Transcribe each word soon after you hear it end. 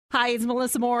Hi, it's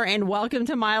Melissa Moore, and welcome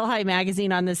to Mile High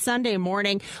Magazine on this Sunday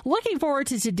morning. Looking forward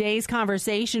to today's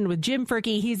conversation with Jim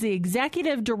Fricke. He's the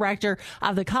executive director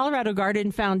of the Colorado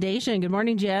Garden Foundation. Good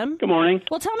morning, Jim. Good morning.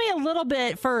 Well, tell me a little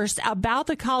bit first about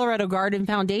the Colorado Garden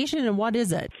Foundation and what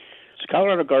is it? So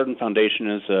Colorado Garden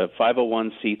Foundation is a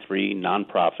 501c3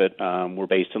 nonprofit. We're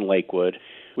based in Lakewood.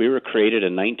 We were created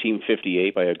in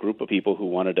 1958 by a group of people who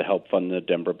wanted to help fund the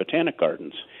Denver Botanic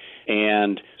Gardens.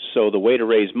 And so the way to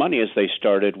raise money is they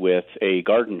started with a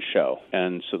garden show.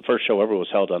 And so the first show ever was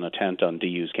held on a tent on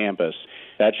DU's campus.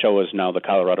 That show is now the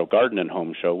Colorado Garden and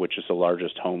Home Show, which is the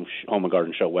largest home and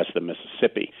garden show west of the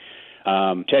Mississippi.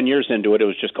 10 years into it, it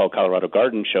was just called Colorado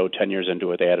Garden Show. 10 years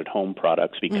into it, they added home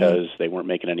products because they weren't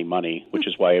making any money, which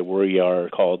is why we are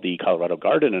called the Colorado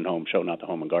Garden and Home Show, not the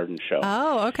Home and Garden Show.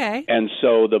 Oh, okay. And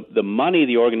so the money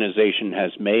the organization has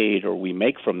made or we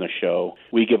make from the show,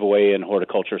 we give away in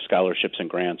horticulture scholarships and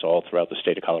grants all throughout the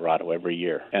state of Colorado every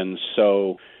year. And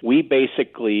so we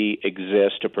basically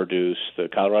exist to produce the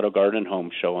Colorado Garden and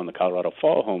Home Show and the Colorado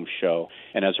Fall Home Show.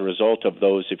 And as a result of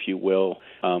those, if you will,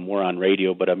 we're on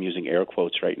radio, but I'm using air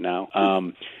quotes right now,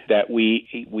 that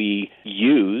we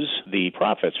use the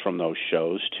profits from those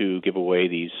shows to give away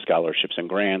these scholarships and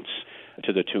grants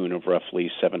to the tune of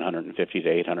roughly $750,000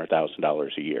 to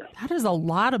 $800,000 a year. That is a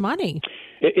lot of money.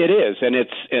 It is, and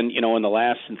in the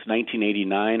last since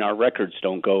 1989, our records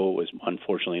don't go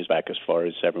unfortunately as back as far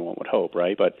as everyone would hope,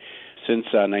 right? But since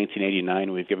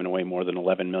 1989, we've given away more than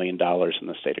 $11 million in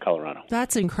the state of Colorado.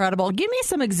 That's incredible. Give me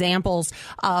some examples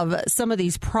of some of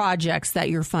these projects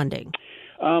that you're funding.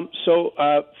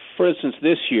 For instance,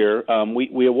 this year,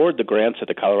 we award the grants at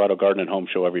the Colorado Garden and Home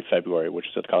Show every February, which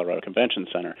is at the Colorado Convention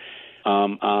Center.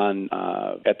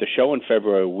 At the show in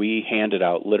February, we handed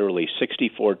out literally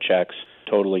 64 checks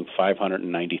totaling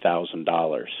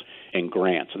 $590,000 in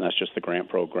grants, and that's just the grant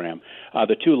program.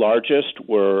 The two largest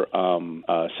were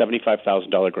a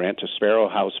 $75,000 grant to Sparrow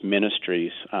House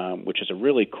Ministries, which is a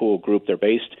really cool group. They're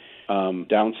based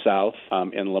down south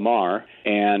in Lamar,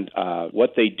 and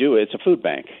what they do, it's a food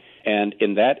bank. And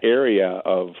in that area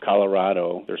of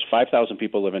Colorado, there's 5,000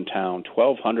 people live in town,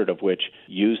 1,200 of which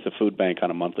use the food bank on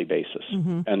a monthly basis.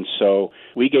 And so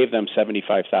we gave them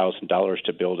 $75,000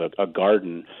 to build a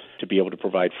garden to be able to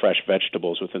provide fresh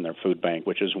vegetables within their food bank,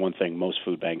 which is one thing most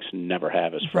food banks never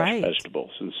have is fresh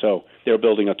vegetables. And so they're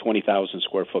building a 20,000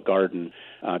 square foot garden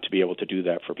to be able to do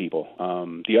that for people.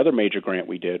 The other major grant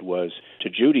we did was to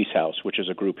Judy's House, which is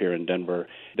a group here in Denver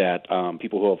that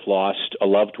people who have lost a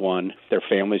loved one, their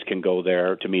families can go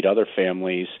there to meet other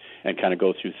families and kind of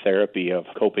go through therapy of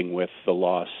coping with the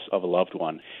loss of a loved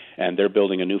one. And they're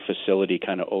building a new facility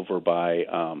kind of over by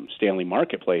Stanley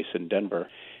Marketplace in Denver.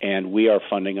 And we are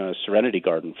funding a Serenity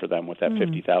Garden for them with that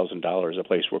 $50,000, a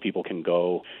place where people can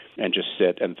go and just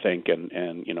sit and think and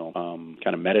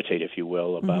kind of meditate, if you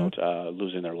will, about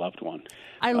losing their loved one.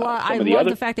 I love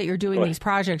the fact that you're doing these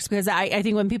projects because I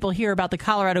think when people hear about the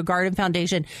Colorado Garden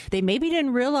Foundation, they maybe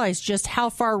didn't realize just how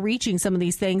far-reaching some of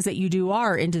these things that you do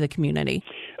are into the community.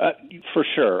 For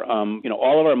sure.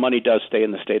 All of our money does stay in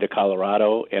the state of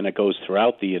Colorado, and it goes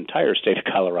throughout the entire state of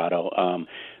Colorado.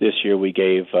 This year we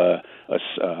gave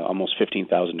almost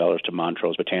 $15,000 to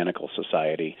Montrose Botanical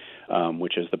Society,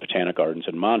 which is the Botanic Gardens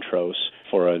in Montrose,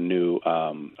 for a new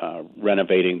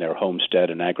renovating their homestead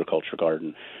and agriculture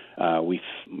garden. We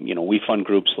fund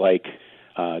groups like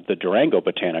the Durango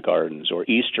Botanic Gardens or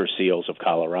Easter Seals of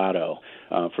Colorado.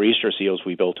 For Easter Seals,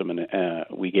 we built them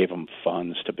we gave them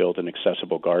funds to build an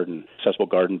accessible garden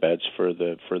beds for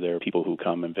their people who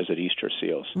come and visit Easter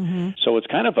Seals. So it's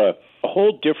kind of a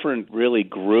whole different, really,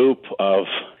 group of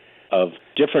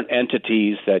different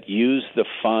entities that use the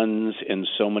funds in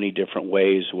so many different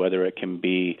ways, whether it can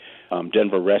be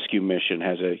Denver Rescue Mission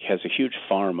has a huge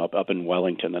farm up in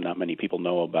Wellington that not many people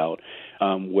know about,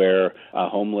 where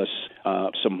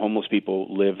some homeless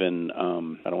people live in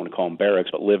I don't want to call them barracks,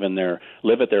 but live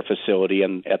at their facility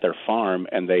and at their farm,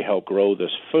 and they help grow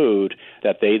this food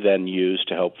that they then use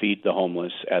to help feed the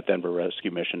homeless at Denver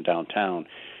Rescue Mission downtown.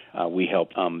 We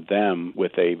help them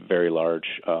with a very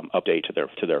large update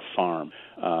to their farm.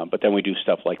 But then we do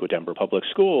stuff like with Denver Public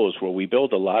Schools, where we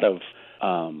build a lot of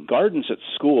gardens at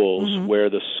schools, where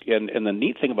and the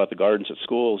neat thing about the gardens at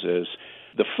schools is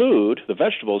the food, the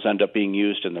vegetables, end up being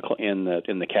used in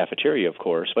the cafeteria, of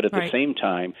course. But at the same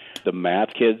time, the math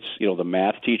kids, the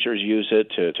math teachers use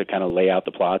it to kind of lay out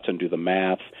the plots and do the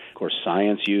math. Of course,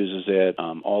 science uses it. A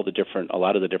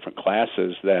lot of the different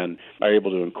classes then are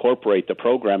able to incorporate the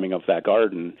programming of that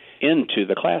garden into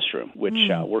the classroom, which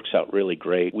works out really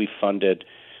great. We funded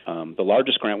The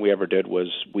largest grant we ever did was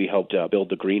we helped build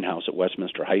the greenhouse at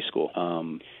Westminster High School,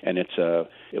 and it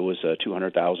was a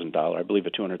 $200,000, I believe,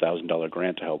 a $200,000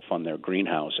 grant to help fund their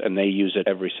greenhouse, and they use it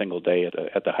every single day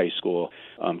at the high school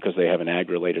because they have an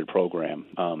ag-related program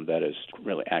that is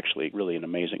really an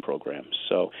amazing program.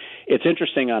 So it's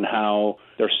interesting on how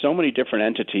there's so many different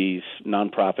entities,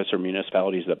 nonprofits or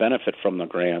municipalities that benefit from the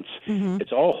grants.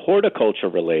 It's all horticulture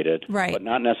related, right, but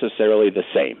not necessarily the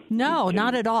same. No,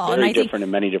 not at all. Very different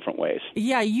in many different ways.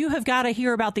 Yeah, you have got to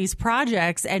hear about these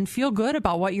projects and feel good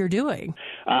about what you're doing.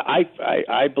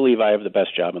 I believe I have the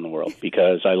best job in the world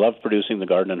because I love producing the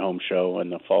Garden and Home Show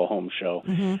and the Fall Home Show,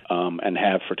 and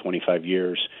have for 25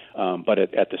 years. But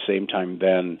at the same time,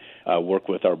 then work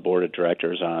with our board of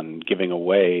directors on giving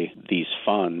away these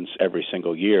funds every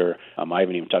single year. I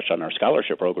haven't even touched on our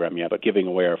scholarship program yet, but giving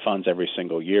away our funds every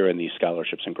single year in these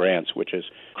scholarships and grants, which is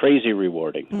crazy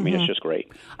rewarding. I mean, it's just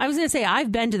great. I was going to say,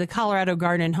 I've been to the Colorado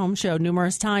Garden and Home Show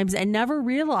numerous times and never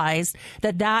realized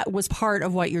that was part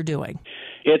of what you're doing.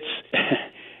 It's...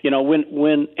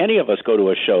 when any of us go to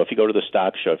a show, if you go to the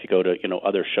stock show, if you go to,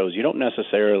 other shows, you don't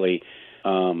necessarily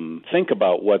think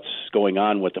about what's going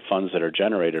on with the funds that are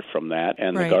generated from that.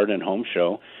 And right. The Garden and Home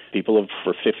Show, people have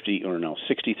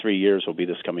 63 years will be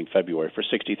this coming February. For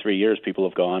 63 years, people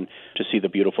have gone to see the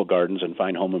beautiful gardens and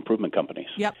find home improvement companies.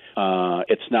 Yep.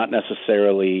 It's not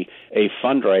necessarily a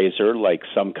fundraiser like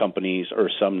some companies or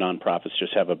some nonprofits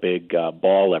just have a big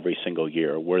ball every single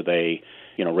year where they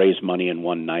raise money in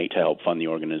one night to help fund the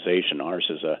organization. Ours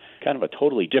is a kind of a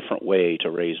totally different way to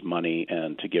raise money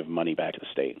and to give money back to the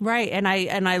state. Right, and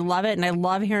I love it, and I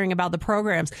love hearing about the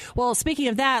programs. Well, speaking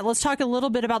of that, let's talk a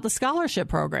little bit about the scholarship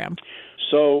program.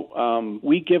 So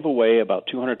we give away about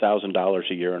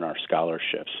 $200,000 a year in our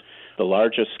scholarships. The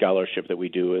largest scholarship that we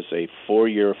do is a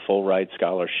 4-year full-ride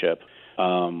scholarship.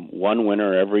 One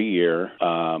winner every year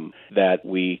that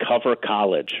we cover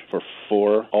college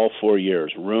for all 4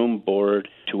 years, room, board,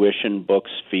 tuition, books,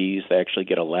 fees. They actually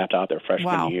get a laptop their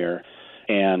freshman year.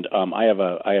 And I have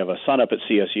a son up at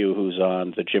CSU who's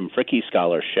on the Jim Fricke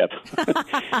scholarship,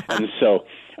 and so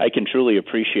I can truly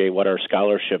appreciate what our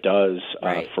scholarship does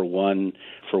for one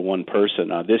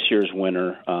person. This year's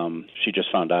winner, she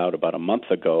just found out about a month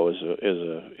ago,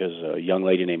 is a young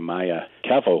lady named Maya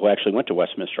Kevo, who actually went to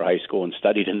Westminster High School and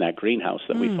studied in that greenhouse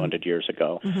that we funded years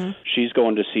ago. She's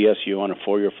going to CSU on a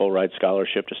 4-year full-ride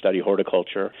scholarship to study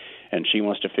horticulture, and she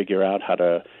wants to figure out how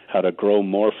to grow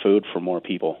more food for more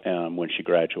people when she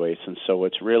graduates. And so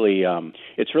it's really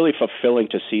fulfilling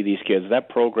to see these kids. That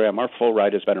program, our full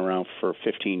ride, has been around for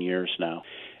 15 years now,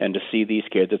 and to see these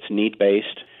kids, it's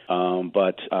need-based.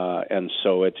 And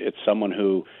so it's someone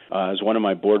who, as one of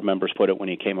my board members put it when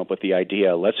he came up with the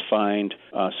idea, let's find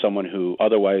someone who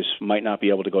otherwise might not be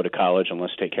able to go to college and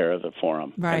let's take care of it for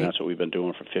them. Right. And that's what we've been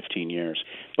doing for 15 years.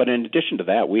 But in addition to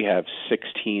that, we have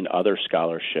 16 other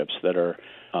scholarships that are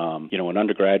an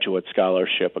undergraduate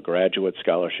scholarship, a graduate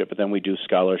scholarship, but then we do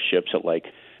scholarships at like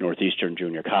Northeastern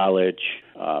Junior College,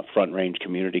 Front Range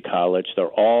Community College. They're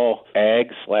all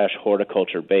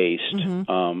ag/horticulture based,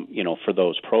 for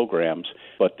those programs,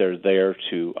 but they're there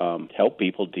to help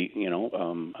people,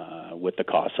 with the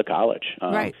cost of college.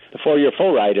 Right. The 4-year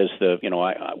full ride is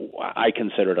I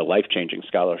consider it a life-changing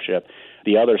scholarship.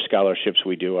 The other scholarships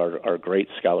we do are great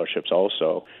scholarships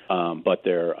also, but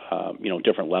they're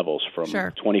different levels from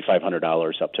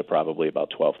 $2,500 up to probably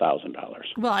about $12,000.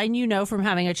 Well, and from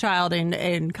having a child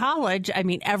in college, I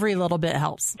mean, every little bit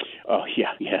helps. Oh,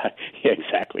 yeah,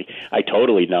 exactly. I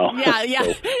totally know. Yeah.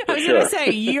 So, I was going to say,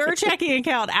 your checking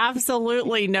account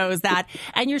absolutely knows that.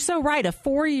 And you're so right. A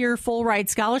 4-year full ride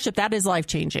scholarship, that is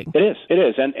life-changing. It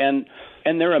is.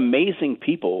 And they're amazing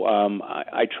people.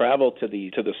 I travel to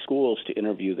the schools to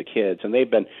interview the kids, and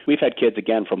we've had kids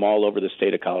again from all over the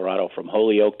state of Colorado, from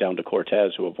Holyoke down to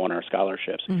Cortez, who have won our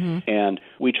scholarships. And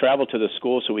we travel to the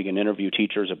schools so we can interview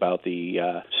teachers about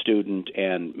the student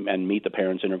and meet the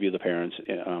parents, interview the parents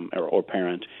or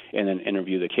parent, and then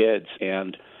interview the kids.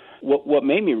 And what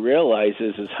made me realize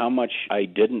is how much I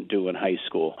didn't do in high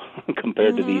school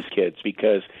compared to these kids,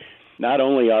 because not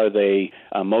only are they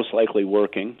most likely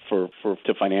working to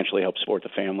financially help support the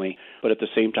family, but at the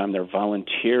same time they're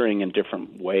volunteering in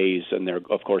different ways, and they're,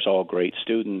 of course, all great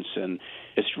students. And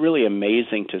it's really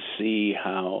amazing to see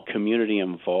how community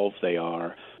involved they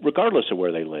are, regardless of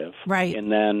where they live. Right.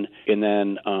 And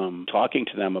then talking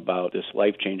to them about this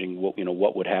life-changing,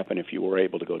 what would happen if you were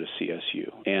able to go to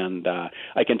CSU. And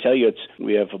I can tell you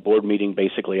we have a board meeting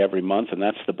basically every month, and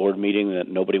that's the board meeting that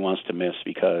nobody wants to miss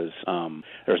because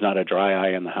there's not a dry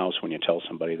eye in the house when you tell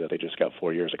somebody that they just got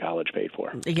 4 years of college paid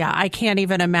for. Yeah, I can't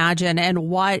even imagine. And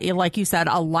what, like you said,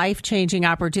 a life-changing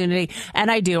opportunity.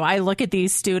 And I look at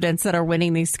these students that are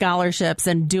winning these scholarships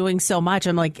and doing so much.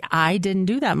 I'm like, I didn't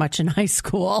do that much in high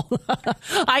school.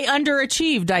 I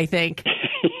underachieved, I think.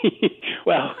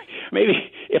 Well, maybe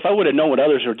if I would have known what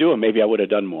others were doing, maybe I would have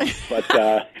done more. But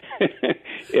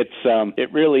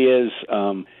it really is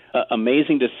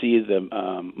amazing to see the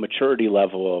maturity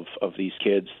level of these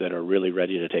kids that are really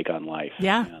ready to take on life.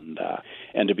 Yeah.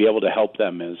 And to be able to help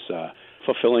them is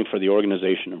fulfilling for the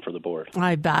organization and for the board.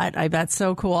 I bet.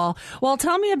 So cool. Well,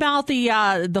 tell me about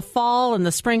the fall and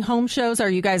the spring home shows. Are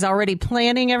you guys already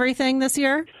planning everything this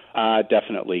year?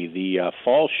 Definitely. The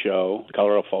fall show, the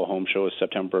Colorado Fall Home Show, is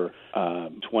September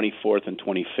 24th and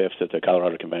 25th at the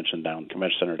Colorado Convention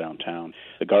Center downtown.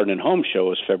 The Garden and Home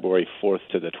Show is February 4th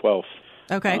to the 12th.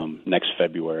 Okay. Next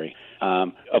February.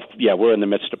 We're in the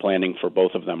midst of planning for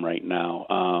both of them right now.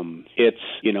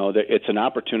 It's an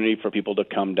opportunity for people to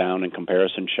come down and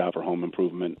comparison shop for home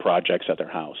improvement projects at their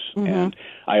house. Mm-hmm. And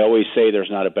I always say there's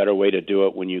not a better way to do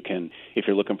it when you can, if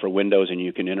you're looking for windows and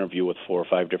you can interview with meet 4 or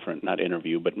 5 different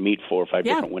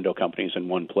window companies in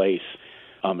one place.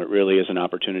 It really is an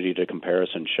opportunity to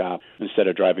comparison shop. Instead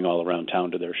of driving all around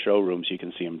town to their showrooms, you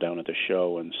can see them down at the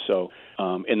show. And so,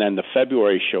 and then the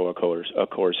February show, of course,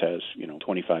 has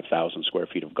 25,000 square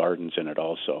feet of gardens in it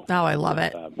also. Oh, I love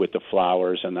it. With the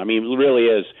flowers, and I mean, it really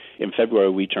is. In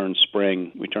February, we turn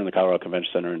the Colorado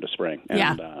Convention Center into spring.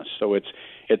 And, so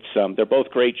they're both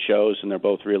great shows, and they're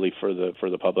both really for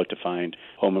the public to find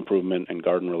home improvement and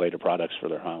garden-related products for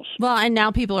their house. Well, and now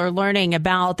people are learning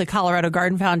about the Colorado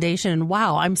Garden Foundation.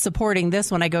 Wow, I'm supporting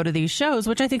this when I go to these shows,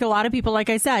 which I think a lot of people, like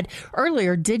I said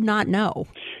earlier, did not know.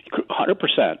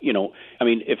 100%.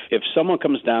 If someone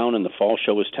comes down and the fall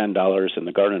show is $10 and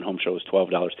the garden and home show is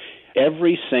 $12,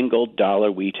 every single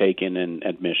dollar we take in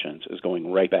admissions is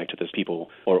going right back to those people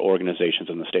or organizations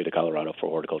in the state of Colorado for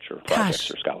horticulture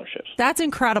projects or scholarships. That's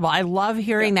incredible. I love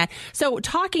hearing that. So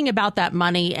talking about that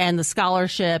money and the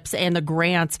scholarships and the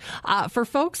grants, for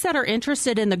folks that are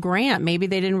interested in the grant, maybe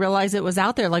they didn't realize it was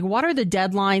out there. Like, what are the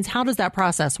deadlines? How does that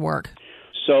process work?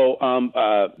 So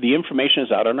the information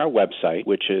is out on our website,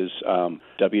 which is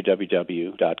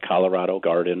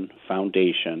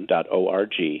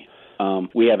www.coloradogardenfoundation.org.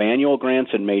 We have annual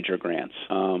grants and major grants.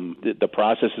 The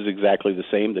process is exactly the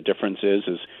same. The difference is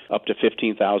up to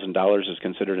 $15,000 is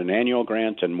considered an annual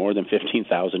grant, and more than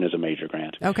 $15,000 is a major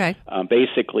grant. Okay.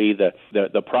 Basically,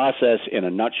 the process in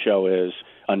a nutshell is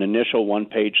an initial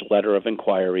one-page letter of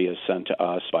inquiry is sent to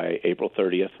us by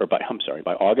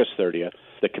by August 30th.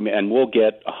 And we'll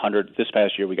get 100. This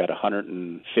past year, we got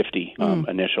 150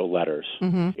 initial letters.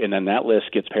 Mm-hmm. And then that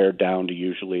list gets pared down to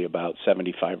usually about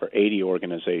 75 or 80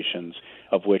 organizations,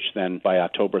 of which then by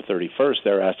October 31st,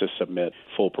 they're asked to submit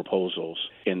full proposals.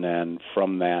 And then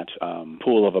from that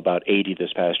pool of about 80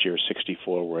 this past year,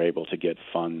 64 were able to get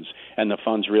funds. And the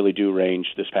funds really do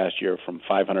range this past year from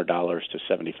 $500 to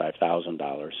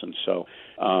 $75,000. And so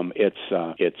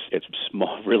it's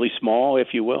small, really small,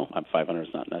 if you will. 500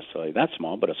 is not necessarily that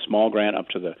small, but a small grant up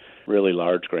to the really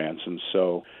large grants. And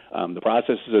so the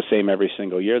process is the same every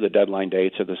single year. The deadline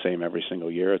dates are the same every single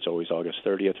year. It's always August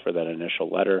 30th for that initial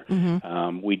letter.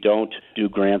 Mm-hmm. We don't do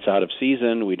grants out of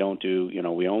season. We don't do,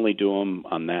 we only do them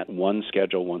on that one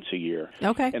schedule once a year.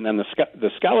 Okay. And then the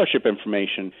scholarship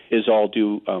information is all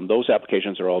due, those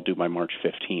applications are all due by March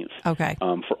 15th. Okay.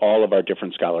 For all of our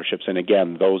different scholarships. And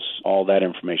again, all that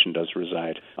information does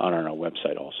reside on our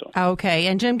website also. Okay.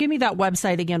 And Jim, give me that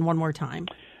website again one more time.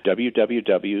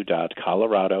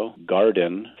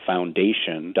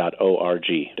 www.coloradogardenfoundation.org.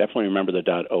 Definitely remember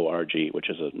the .org, which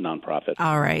is a nonprofit.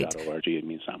 All right. .org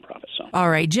means nonprofit. So. All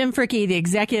right. Jim Fricke, the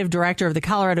Executive Director of the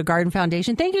Colorado Garden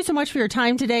Foundation. Thank you so much for your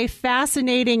time today.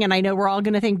 Fascinating. And I know we're all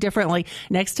going to think differently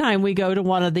next time we go to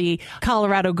one of the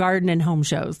Colorado Garden and Home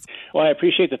shows. Well, I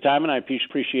appreciate the time, and I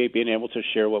appreciate being able to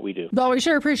share what we do. Well, we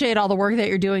sure appreciate all the work that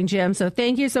you're doing, Jim. So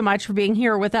thank you so much for being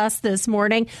here with us this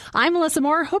morning. I'm Melissa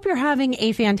Moore. Hope you're having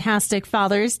a fantastic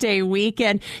Father's Day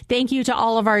weekend. Thank you to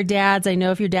all of our dads. I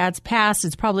know if your dad's passed,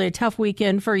 it's probably a tough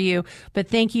weekend for you, but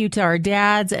thank you to our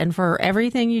dads and for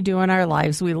everything you do in our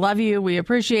lives. We love you. We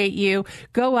appreciate you.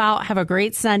 Go out, have a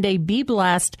great Sunday, be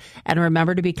blessed, and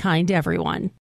remember to be kind to everyone.